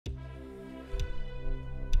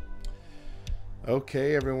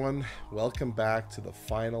Okay, everyone, welcome back to the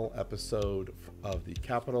final episode of the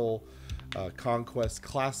Capital Conquest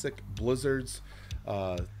Classic Blizzards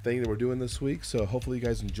thing that we're doing this week. So hopefully you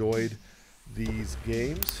guys enjoyed these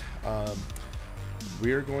games.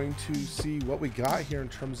 We're going to see what we got here in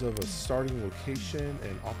terms of a starting location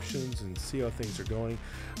and options and see how things are going.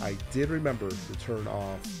 I did remember to turn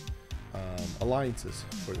off alliances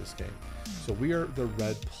for this game. So we are the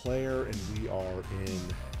red player and we are in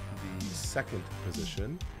the second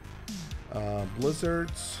position.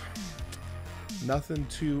 Blizzards, nothing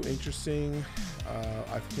too interesting.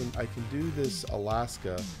 I can do this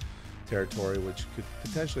Alaska territory, which could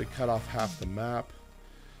potentially cut off half the map.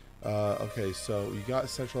 Okay, so you got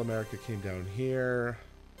Central America came down here.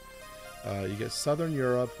 You get Southern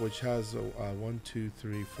Europe, which has 1, 2,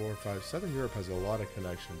 3, 4, 5. Southern Europe has a lot of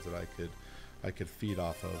connections that I could feed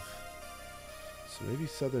off of. So maybe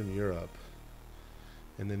Southern Europe.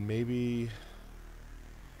 And then maybe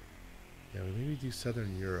do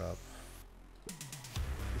Southern Europe.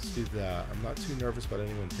 Let's do that. I'm not too nervous about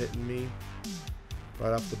anyone hitting me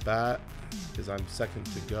right off the bat because I'm second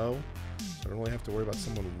to go. So I don't really have to worry about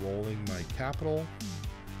someone rolling my capital.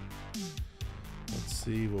 Let's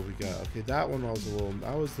see what we got. Okay, that one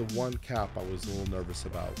that was the one cap I was a little nervous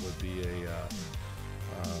about, would be a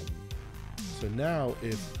so now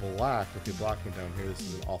if black went down here, this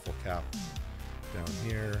is an awful cap. Down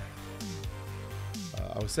here,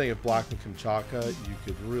 I was saying if black and Kamchatka, you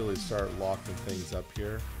could really start locking things up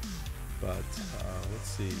here. But let's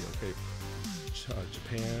see. Okay,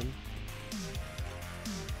 Japan.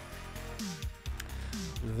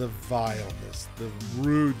 The vileness, the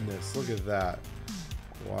rudeness. Look at that.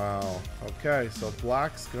 Wow. Okay, so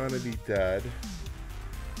black's gonna be dead.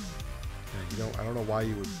 And I don't know why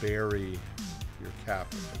you would bury your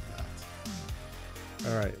cap like that.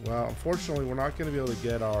 Alright, well, unfortunately, we're not going to be able to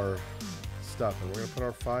get our stuff, and we're going to put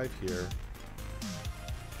our 5 here.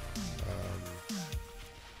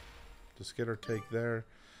 Just get our take there.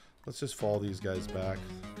 Let's just fall these guys back,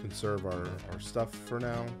 conserve our stuff for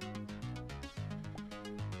now.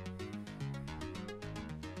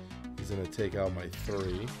 He's going to take out my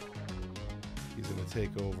 3. He's going to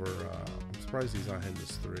take over, I'm surprised he's not hitting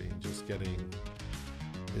this 3, just getting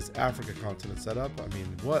his Africa continent set up. I mean,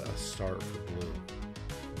 what a start for blue.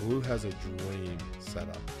 Blue has a dream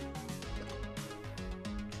setup.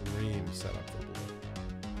 Dream setup for blue.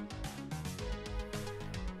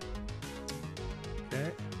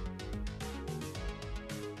 Okay.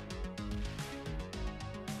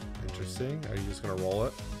 Interesting. Are you just going to roll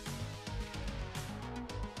it?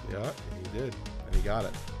 Yeah, he did. And he got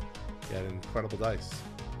it. He had incredible dice.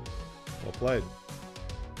 Well played.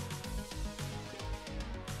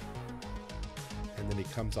 And then he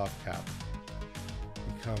comes off cap.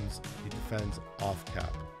 He defends off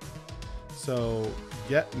cap. So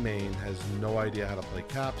Get Main has no idea how to play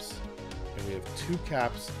caps, and we have 2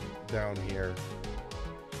 caps down here.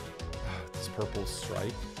 This purple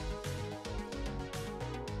strike.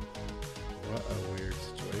 What a weird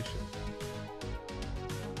situation.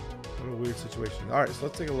 What a weird situation. Alright, so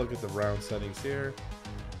let's take a look at the round settings here.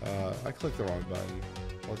 I clicked the wrong button.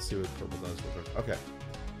 Let's see what purple does real quick. Okay.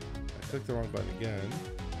 I clicked the wrong button again.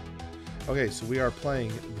 Okay, so we are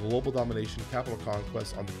playing Global Domination, Capital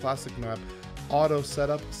Conquest on the classic map. Auto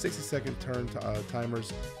setup, 60-second turn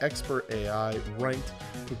timers, expert AI, ranked,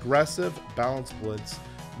 progressive, balanced blitz,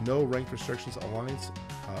 no ranked restrictions. Alliance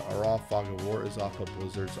are off, Fog of War is off, but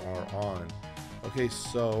Blizzards are on. Okay,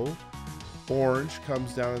 so Orange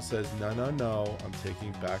comes down and says, no, I'm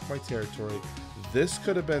taking back my territory. This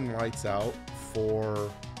could have been lights out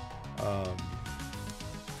for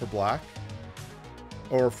black.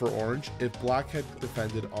 Or for orange, if black had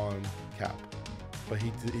defended on cap, but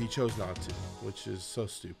he chose not to, which is so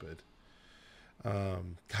stupid.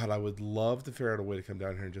 God, I would love to figure out a way to come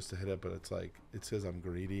down here and just to hit it, but it's like, it says I'm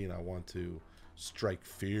greedy and I want to strike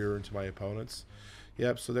fear into my opponents.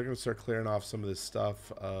 Yep, so they're going to start clearing off some of this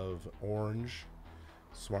stuff of orange.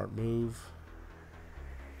 Smart move.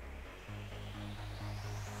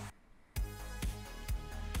 I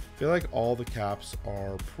feel like all the caps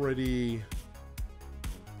are pretty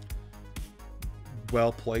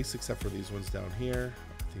well placed except for these ones down here.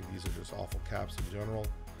 I think these are just awful caps in general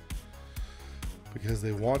because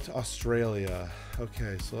they want Australia.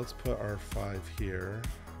 Okay, so let's put our 5 here.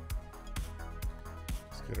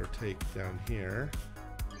 Let's get our take down here,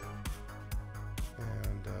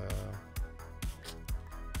 and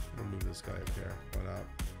we'll move this guy up here. Why not?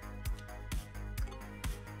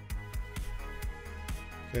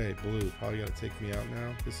 Okay, blue probably got to take me out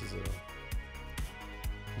now. This is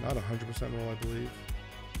not 100% roll, I believe.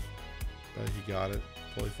 But he got it.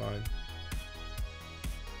 Totally fine.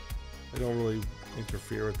 I don't really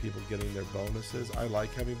interfere with people getting their bonuses. I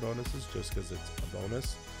like having bonuses just because it's a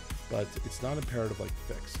bonus, but it's not imperative like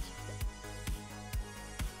fixed.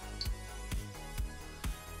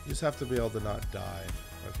 You just have to be able to not die.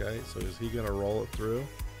 Okay, so is he gonna roll it through?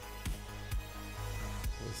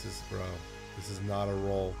 This is, bro, this is not a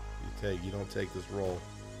roll you take. You don't take this roll.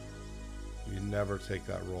 You never take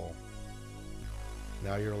that roll.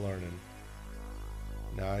 Now you're learning.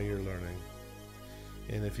 Now you're learning.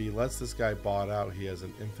 And if he lets this guy bot out, he has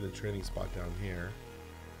an infinite training spot down here.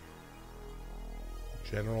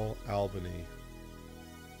 General Albany.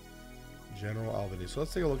 General Albany. So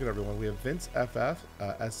let's take a look at everyone. We have Vince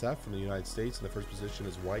SF from the United States. In the first position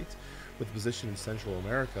is white, with a position in Central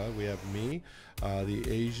America. We have me, the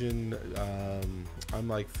Asian, I'm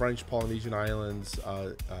like French Polynesian Islands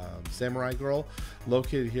samurai girl,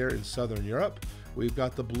 located here in Southern Europe. We've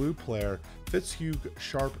got the blue player, Fitzhugh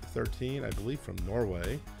Sharp 13, I believe from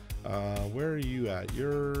Norway. Where are you at?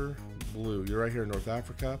 You're blue. You're right here in North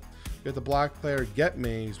Africa. We got the black player, Get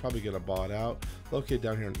Main, who's probably going to bot out, located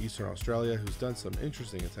down here in Eastern Australia, who's done some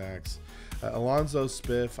interesting attacks. Alonzo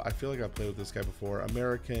Spiff, I feel like I've played with this guy before,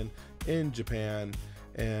 American in Japan,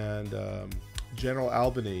 and General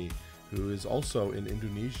Albany, who is also in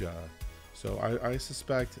Indonesia. So I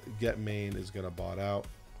suspect Get Main is going to bot out,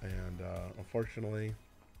 and unfortunately,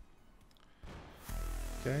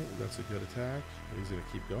 okay, that's a good attack. He's going to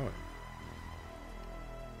keep going.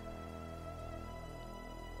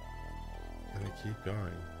 Gonna keep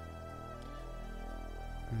going.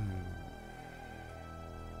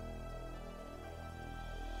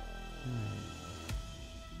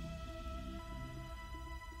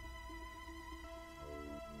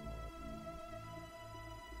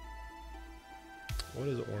 What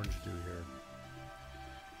does orange do here?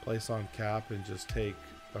 Place on cap and just take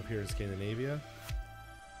up here in Scandinavia.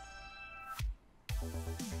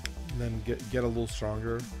 And then get a little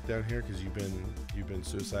stronger down here because you've been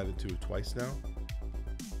suicided to twice now.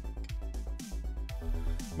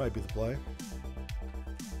 Might be the play.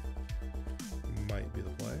 Might be the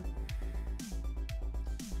play.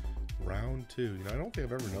 Round 2. You know, I don't think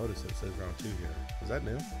I've ever noticed it says round 2 here. Is that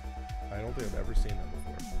new? I don't think I've ever seen that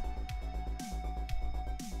before.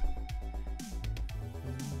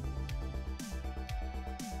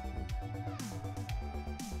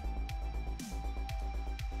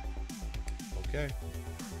 Okay.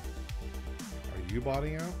 Are you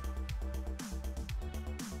botting out?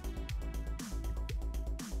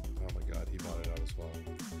 Oh my god, he botted out as well.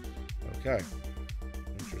 Okay.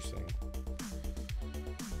 Interesting.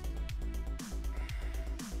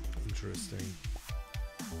 Interesting.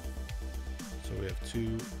 So we have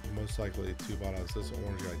two, most likely two bot outs. This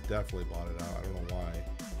orange guy definitely botted out. I don't know why.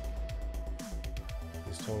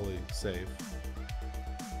 He's totally safe.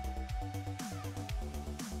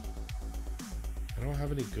 I don't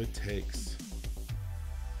have any good takes.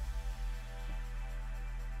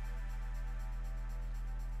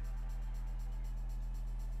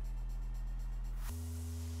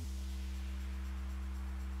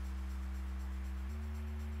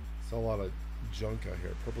 It's a lot of junk out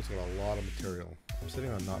here. Purple's got a lot of material. I'm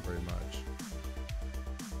sitting on not very much.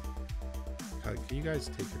 God, can you guys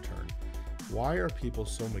take your turn? Why are people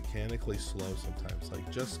so mechanically slow sometimes? Like,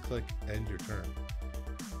 just click end your turn.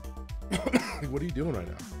 What are you doing right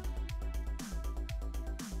now?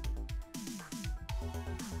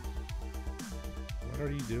 What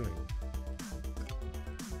are you doing?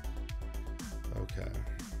 Okay.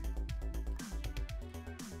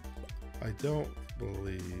 I don't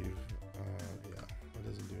believe, yeah, it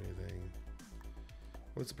doesn't do anything.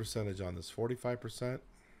 What's the percentage on this? 45%?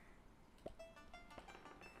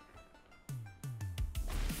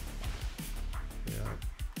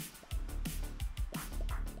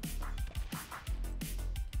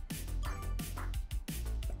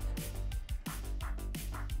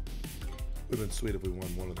 Would have been sweet if we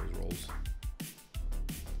won one of those rolls.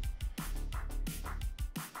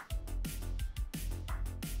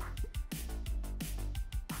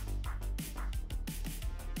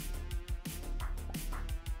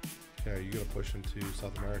 Okay, you gotta push into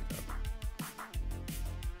South America.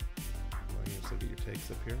 Let's look at your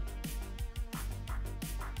takes up here.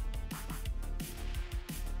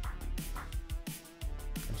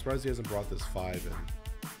 I'm surprised he hasn't brought this 5 in.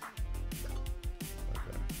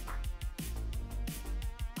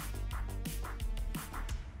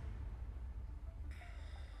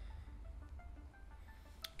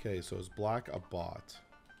 Okay, so is black a bot?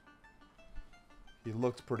 He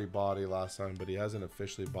looked pretty botty last time, but he hasn't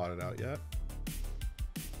officially botted out yet.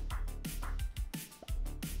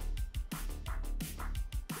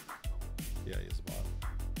 Yeah, he's a bot.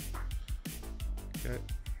 Okay.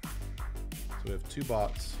 So we have 2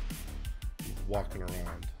 bots walking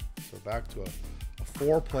around. So back to a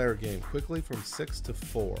 4-player game, quickly from 6 to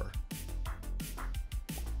 4.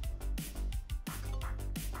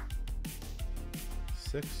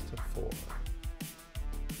 Six to 4.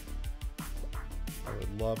 I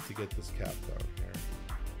would love to get this cap down here.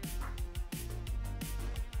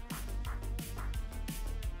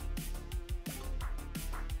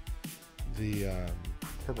 The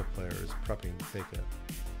purple player is prepping to take it.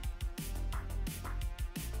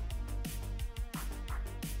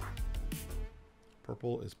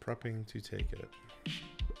 Purple is prepping to take it.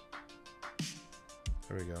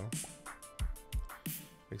 There we go.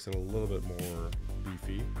 Makes it a little bit more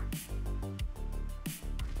beefy.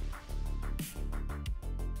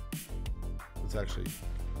 Let's actually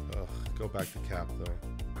go back to cap though,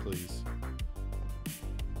 please.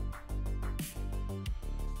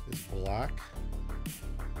 Is black.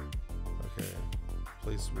 Okay,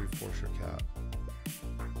 please reinforce your cap.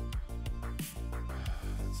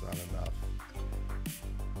 That's not enough.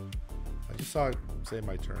 I just saw it say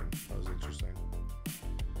my turn. That was interesting.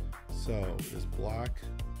 So, is black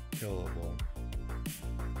killable?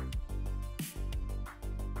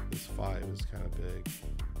 This 5 is kind of big.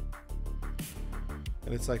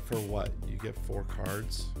 And it's like for what? You get 4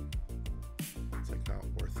 cards? It's like not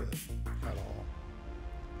worth it at all.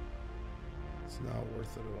 It's not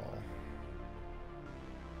worth it at all.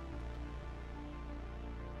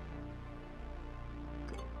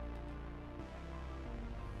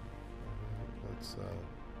 Let's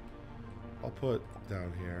I'll put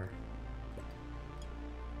down here.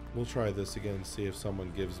 We'll try this again and see if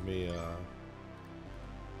someone gives me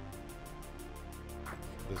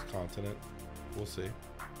this continent. We'll see.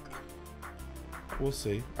 We'll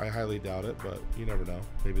see. I highly doubt it, but you never know.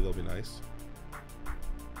 Maybe they'll be nice.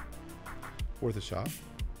 Worth a shot.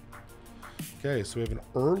 Okay, so we have an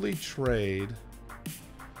early trade.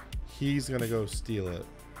 He's gonna go steal it.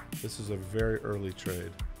 This is a very early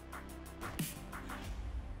trade.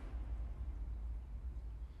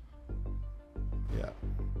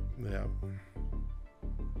 Yeah.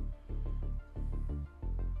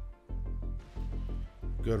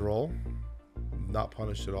 Good roll. Not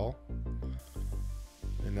punished at all.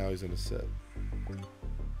 And now he's gonna sit.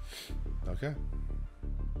 Okay.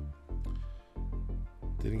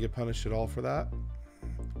 Didn't get punished at all for that.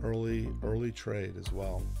 Early trade as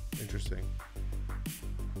well. Interesting.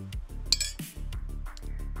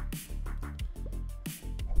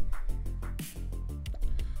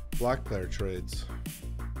 Black player trades.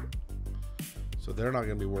 So they're not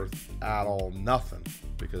going to be worth at all nothing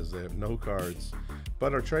because they have no cards.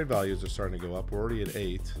 But our trade values are starting to go up. We're already at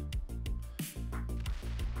 8.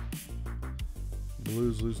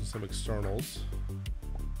 Blue's losing some externals.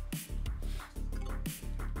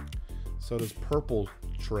 So does purple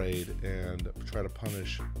trade and try to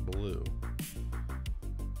punish blue.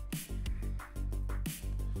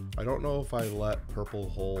 I don't know if I let purple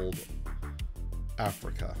hold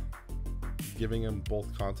Africa. Giving him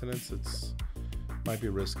both continents, it's might be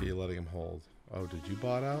risky letting him hold. Oh, did you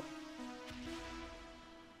bot out?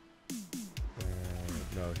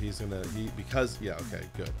 No, he's gonna, because, yeah, okay,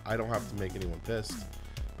 good. I don't have to make anyone pissed,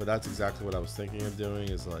 but that's exactly what I was thinking of doing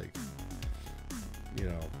is like, you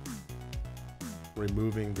know,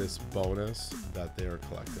 removing this bonus that they are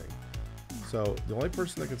collecting. So the only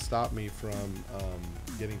person that can stop me from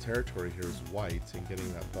getting territory here is white and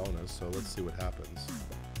getting that bonus. So let's see what happens.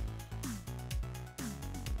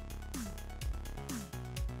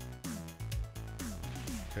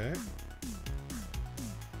 Okay.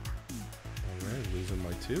 Alright, losing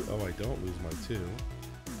my 2. Oh, I don't lose my 2.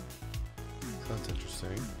 That's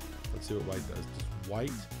interesting. Let's see what white does. Does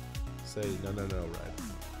white say no, no, no, red?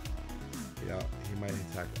 Yeah, he might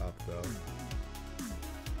attack up though.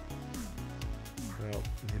 Well,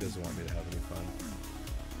 he doesn't want me to have any fun.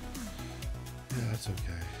 Yeah, that's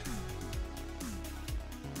okay.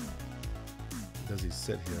 Does he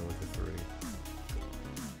sit here with the 3?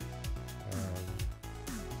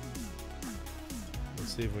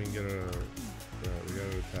 Let's see if we can get a... we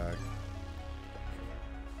gotta attack.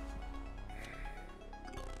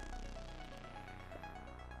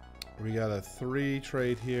 We got a 3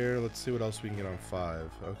 trade here. Let's see what else we can get on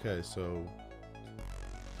 5. Okay, so...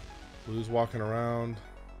 Blue's walking around.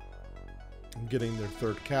 Getting their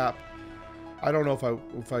 3rd cap. I don't know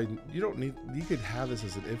if I... You don't need... You could have this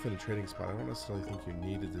as an infinite trading spot. I don't necessarily think you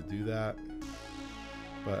needed to do that.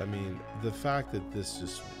 But, I mean, the fact that this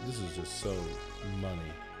is just so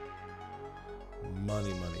money.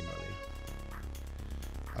 Money, money, money.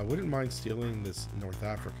 I wouldn't mind stealing this North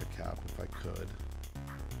Africa cap if I could.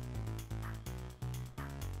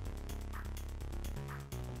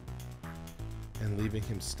 and leaving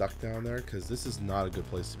him stuck down there, because this is not a good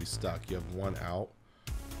place to be stuck. You have one out.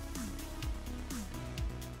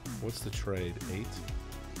 What's the trade? 8?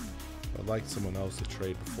 I'd like someone else to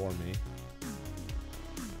trade before me.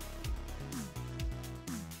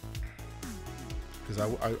 Because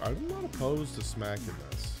I'm not opposed to smacking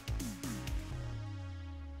this.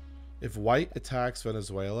 If white attacks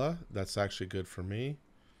Venezuela, that's actually good for me.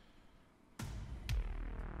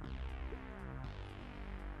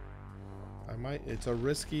 I might, it's a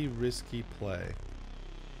risky play.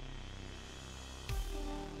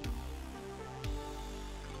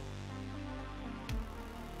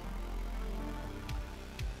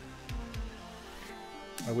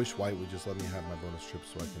 I wish white would just let me have my bonus troops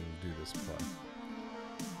so I can do this play.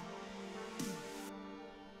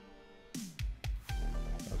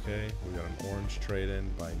 Okay, we got an orange trade in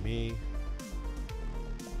by me.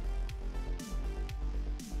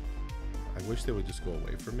 I wish they would just go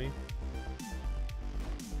away from me.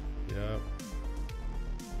 Yep.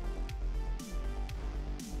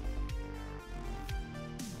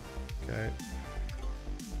 Okay.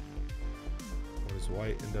 What does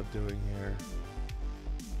white end up doing here?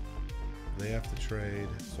 They have to trade,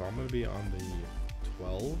 so I'm going to be on the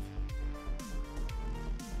 12.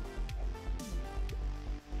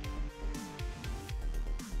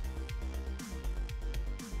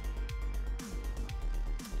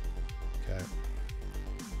 Okay.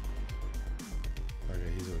 Okay,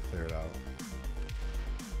 he's going to clear it out.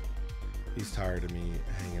 He's tired of me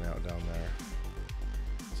hanging out down there.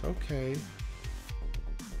 It's okay.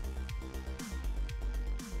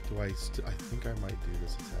 I think I might do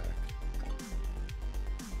this attack.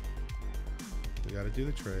 We got to do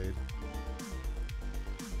the trade.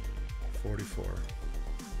 44.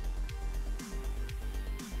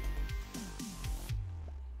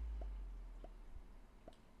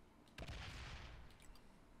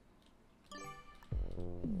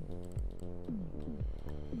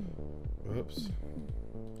 Whoops.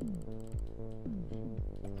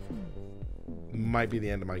 Might be the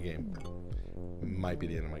end of my game. Might be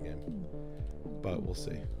the end of my game. But we'll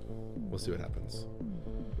see. We'll see what happens.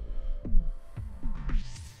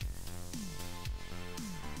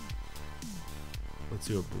 Let's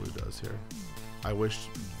see what blue does here. I wish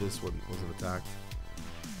this one wasn't attacked.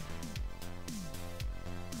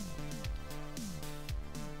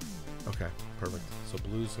 Okay, perfect. So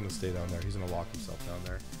blue's gonna stay down there. He's gonna lock himself down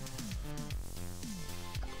there.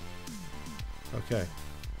 Okay,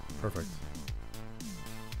 perfect.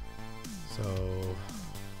 So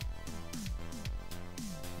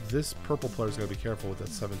this purple player is gonna be careful with that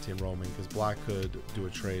 17 roaming, because black could do a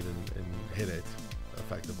trade and hit it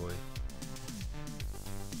effectively.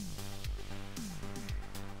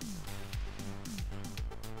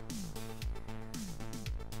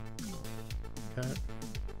 Okay.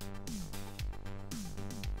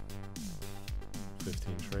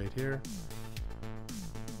 15 trade here.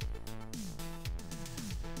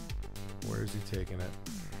 Where is he taking it?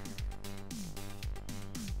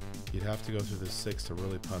 You'd have to go through the 6 to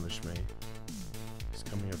really punish me. He's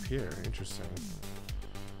coming up here. Interesting.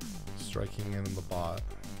 Striking in the bot.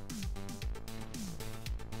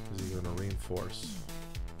 Is he going to reinforce?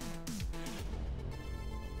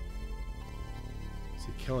 Is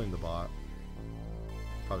he killing the bot?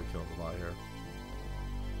 Probably killing the bot here.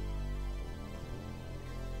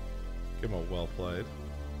 Give him a well played.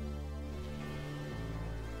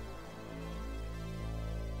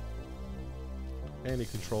 And he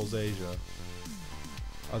controls Asia.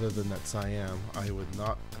 Other than that Siam, I would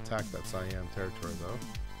not attack that Siam territory though.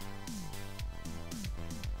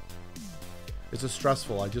 It's a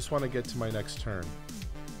stressful. I just want to get to my next turn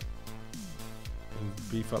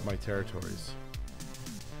and beef up my territories.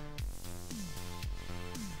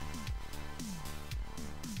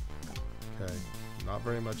 Okay, not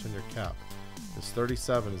very much on your cap. This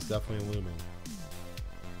 37 is definitely looming.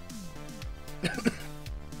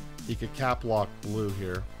 He could cap lock blue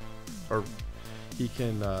here, or he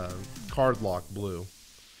can card lock blue.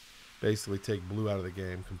 Basically take blue out of the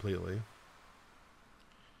game completely.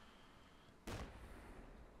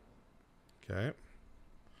 Okay.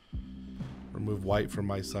 Remove white from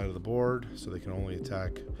my side of the board so they can only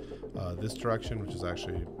attack this direction, which is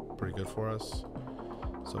actually pretty good for us.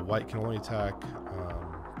 So white can only attack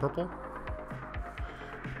purple.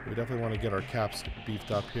 We definitely want to get our caps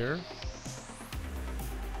beefed up here.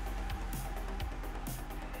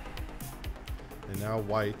 And now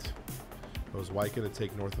white. Was white going to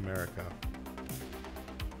take North America?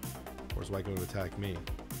 Or is white going to attack me?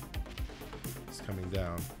 It's coming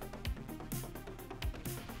down.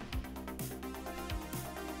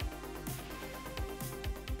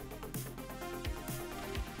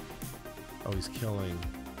 Oh, he's killing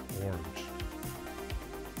orange.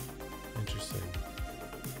 Interesting.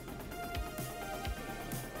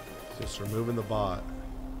 Just removing the bot.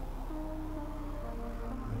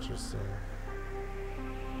 Interesting.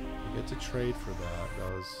 You get to trade for that.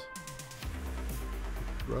 That was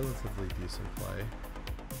relatively decent play.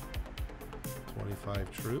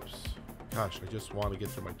 25 troops. Gosh, I just want to get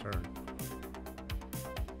through my turn.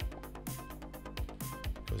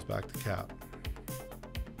 Goes back to cap.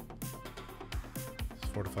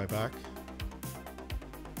 Fortify back.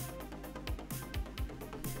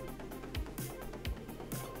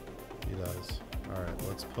 He does. Alright,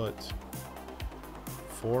 let's put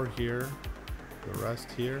 4 here, the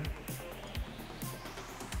rest here.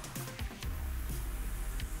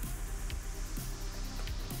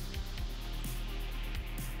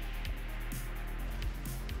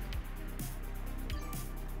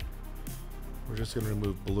 We're just going to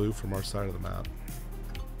remove blue from our side of the map.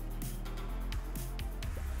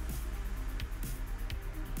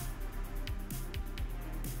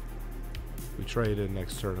 We trade in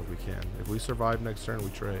next turn if we can. If we survive next turn,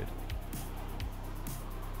 we trade.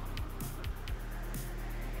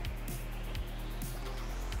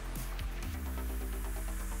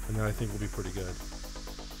 And then I think we'll be pretty good.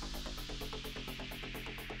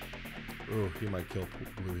 Ooh, he might kill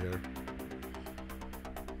blue here.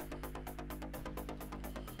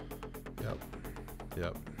 Yep.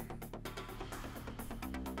 Yep.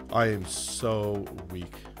 I am so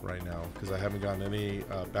weak right now because I haven't gotten any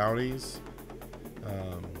bounties.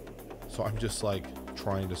 So I'm just like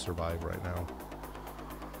trying to survive right now.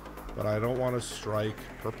 But I don't want to strike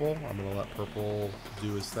purple. I'm going to let purple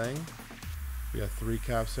do his thing. We got 3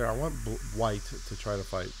 caps there. I want white to try to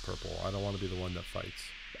fight purple. I don't want to be the one that fights.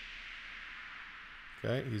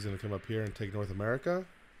 Okay, he's going to come up here and take North America.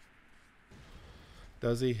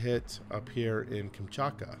 Does he hit up here in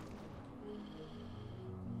Kamchatka?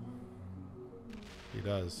 He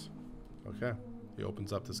does. Okay, he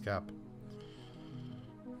opens up this cap.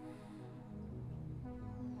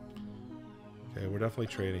 Okay, we're definitely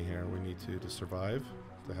trading here. We need to survive,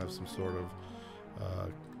 to have some sort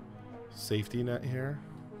of safety net here.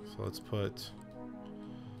 So let's put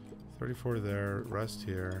 34 there, rest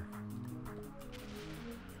here.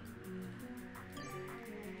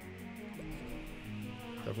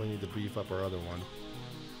 Definitely need to beef up our other one.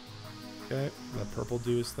 Okay, let purple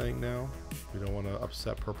do his thing now. We don't want to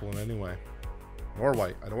upset purple in any way. Or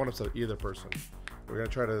white. I don't want to upset either person. We're going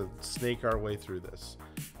to try to snake our way through this.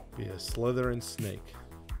 Be a Slytherin snake.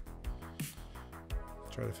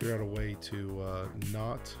 Try to figure out a way to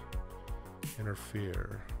not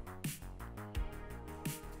interfere.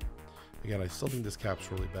 Again, I still think this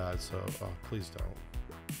cap's really bad, so please don't.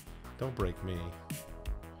 Don't break me.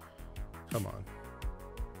 Come on.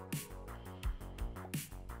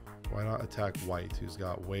 Why not attack white, who's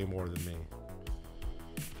got way more than me?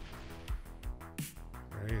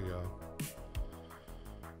 There you go.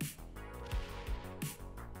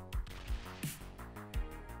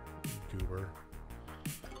 Goober.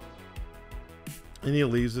 And he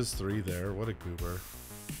leaves his 3 there. What a goober.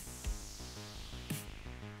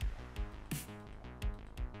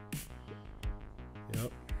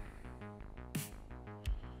 Yep.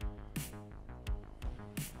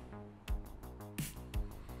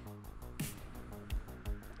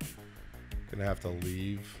 Gonna have to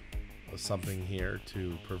leave something here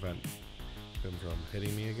to prevent him from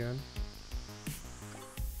hitting me again.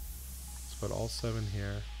 Let's put all 7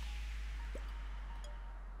 here.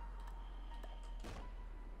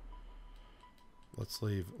 Let's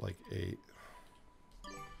leave like 8.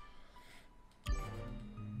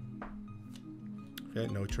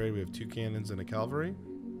 Okay, no trade. We have 2 cannons and a cavalry.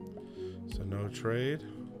 So no trade.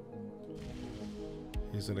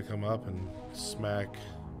 He's gonna come up and smack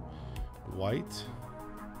white.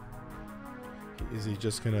 Is he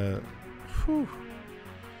just gonna... Whew.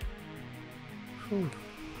 Whew.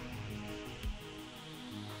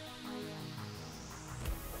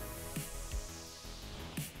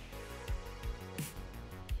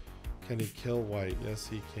 Can he kill white? Yes,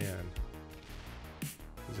 he can.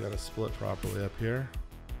 He's got to split properly up here.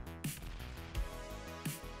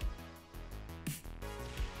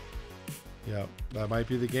 Yep, that might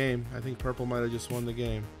be the game. I think purple might have just won the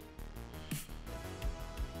game.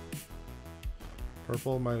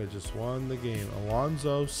 Purple might have just won the game.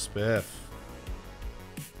 Alonzo Spiff.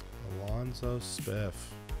 Alonzo Spiff.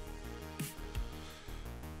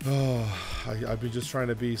 Oh, I've been just trying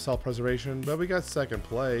to be self-preservation, but we got 2nd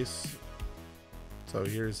place. So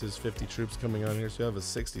here's his 50 troops coming on here. So you have a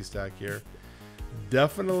 60 stack here.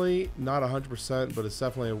 Definitely not 100%, but it's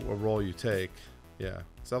definitely a roll you take. Yeah,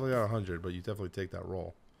 it's definitely not 100, but you definitely take that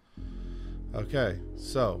roll. Okay,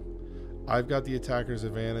 so I've got the attacker's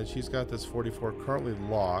advantage. He's got this 44 currently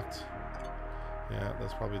locked. Yeah,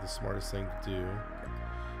 that's probably the smartest thing to do.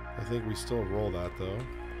 I think we still roll that though.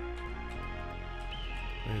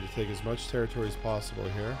 We need to take as much territory as possible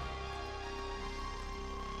here.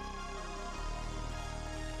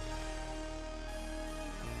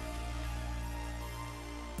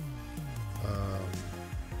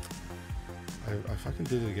 I fucking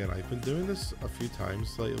did it again. I've been doing this a few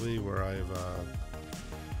times lately where I've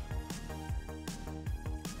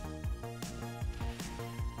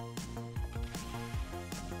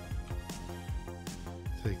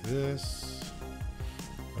take this.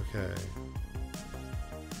 Okay.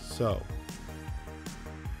 So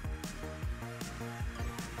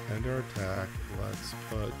end our attack. Let's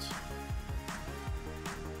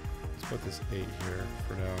put this 8 here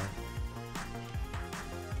for now.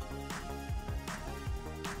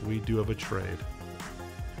 We do have a trade.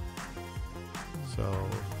 So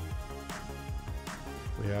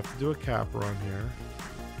we have to do a cap run here.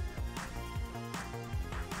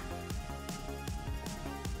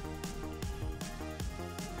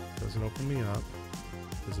 Doesn't open me up.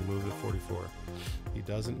 Doesn't move the 44. He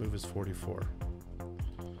doesn't move his 44.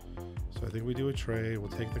 So I think we do a trade. We'll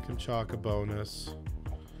take the Kamchatka bonus.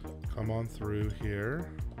 Come on through here.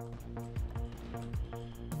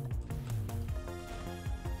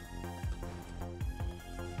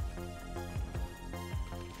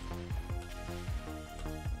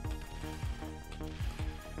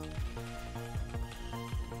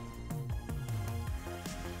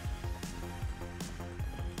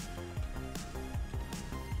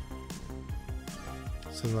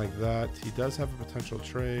 Something like that. He does have a potential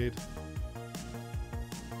trade.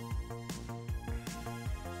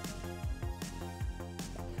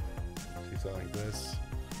 See something like this.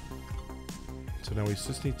 So now we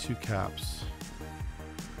just need 2 caps.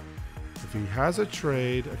 If he has a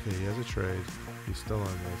trade, okay, he has a trade. He's still on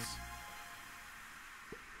this.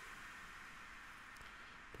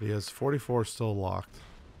 But he has 44 still locked.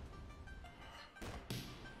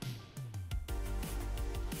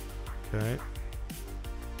 Okay.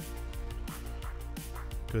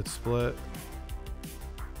 Good split.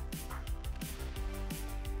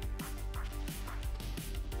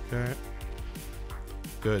 Okay.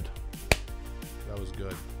 Good. That was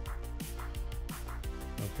good.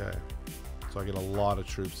 Okay. So I get a lot of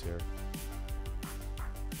troops here.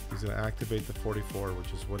 He's going to activate the 44,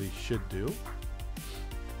 which is what he should do.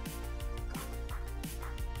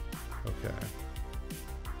 Okay.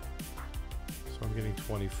 So I'm getting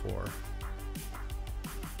 24.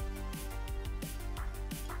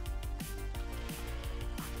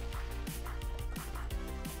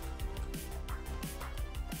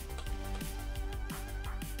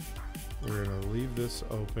 We're going to leave this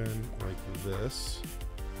open like this.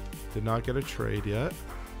 Did not get a trade yet.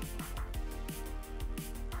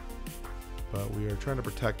 But we are trying to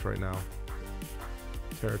protect right now.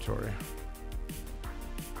 Territory.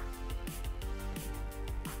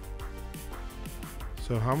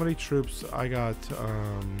 So how many troops I got?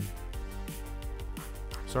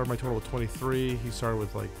 Started my total with 23. He started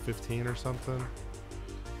with like 15 or something.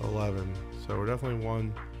 11. So we're definitely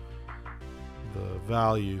won the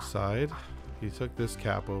value side. He took this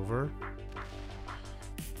cap over.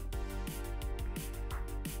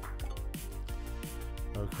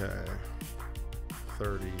 Okay.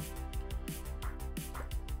 30.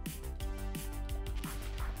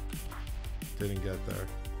 Didn't get there.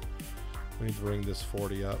 We need to bring this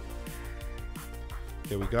 40 up.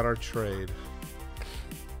 Okay, we got our trade.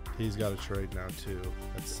 He's got a trade now too.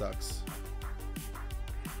 That sucks.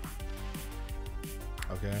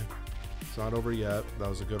 Okay. It's not over yet. That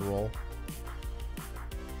was a good roll.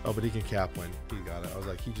 Oh, but he can cap win. He got it. I was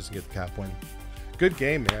like, he just get the cap win. Good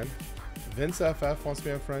game, man. Vince FF wants to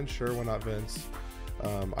be my friend. Sure, why not Vince?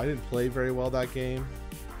 I didn't play very well that game.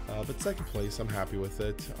 But second place, I'm happy with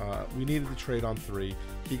it. We needed the trade on 3.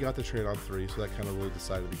 He got the trade on 3, so that kind of really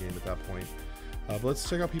decided the game at that point. But let's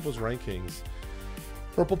check out people's rankings.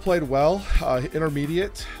 Purple played well,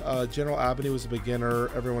 intermediate. General Abney was a beginner.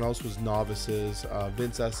 Everyone else was novices.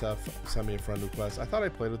 Vince SF sent me a friend request. I thought I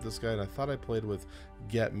played with this guy, and I thought I played with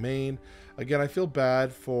Get Main. Again, I feel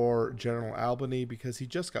bad for General Albany because he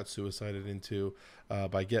just got suicided into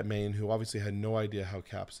by Get Main, who obviously had no idea how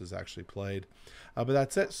Caps is actually played. But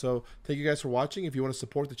that's it. So thank you guys for watching. If you want to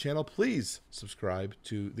support the channel, please subscribe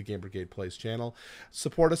to the Game Brigade Plays channel.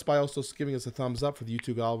 Support us by also giving us a thumbs up for the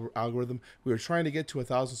YouTube algorithm. We are trying to get to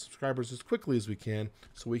 1,000 subscribers as quickly as we can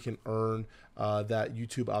so we can earn that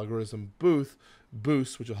YouTube algorithm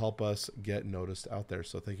boost, which will help us get noticed out there.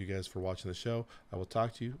 So thank you guys for watching the show. I will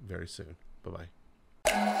talk to you very soon. Bye-bye.